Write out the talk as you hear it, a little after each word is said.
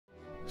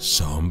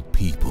Some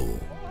people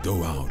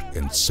go out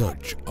in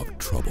search of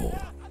trouble.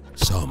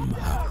 Some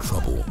have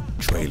trouble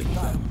trailing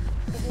them.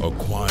 A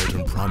quiet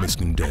and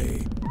promising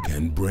day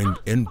can bring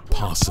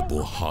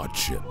impossible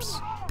hardships.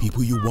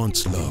 People you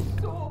once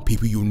loved,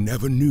 people you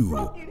never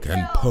knew,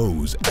 can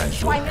pose as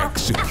your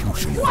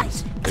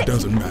executioners. It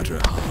doesn't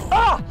matter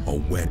how or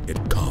when it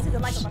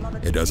comes.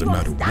 It doesn't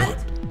matter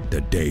what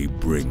the day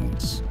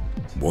brings.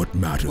 What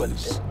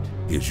matters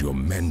is your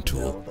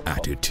mental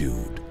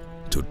attitude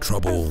to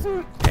trouble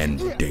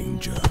and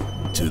danger.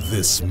 To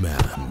this man,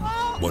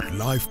 what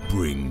life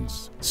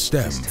brings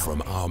stems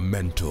from our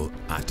mental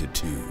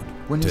attitude.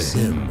 To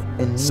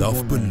him,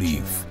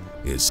 self-belief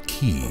is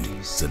key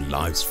to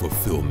life's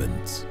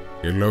fulfillment.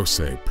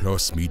 Ilose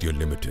Plus Media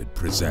Limited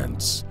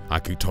presents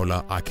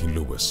Akitola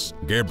Akinlewis,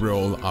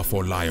 Gabriel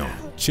Afolayan,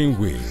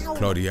 Chinwe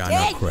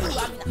Claudiana Craig,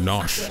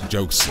 Nosh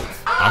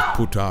Joseph,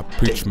 Akputa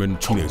Pitchman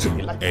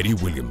Chinedu, Eddie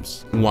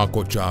Williams,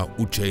 Nwakocha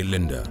Uche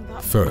Linda.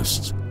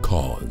 First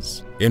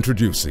Cause.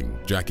 Introducing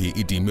Jackie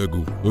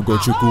Idimegu,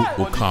 Ugochukwu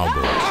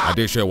Okago,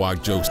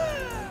 Adeshewa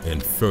Joseph in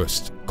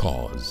First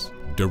Cause.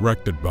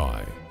 Directed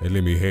by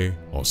Elimihe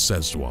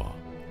Osezwa.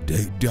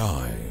 They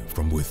die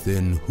from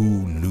within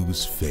who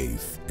lose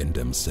faith in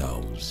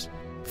themselves.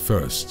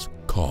 First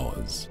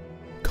Cause.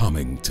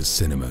 Coming to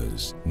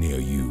cinemas near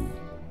you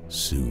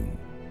soon.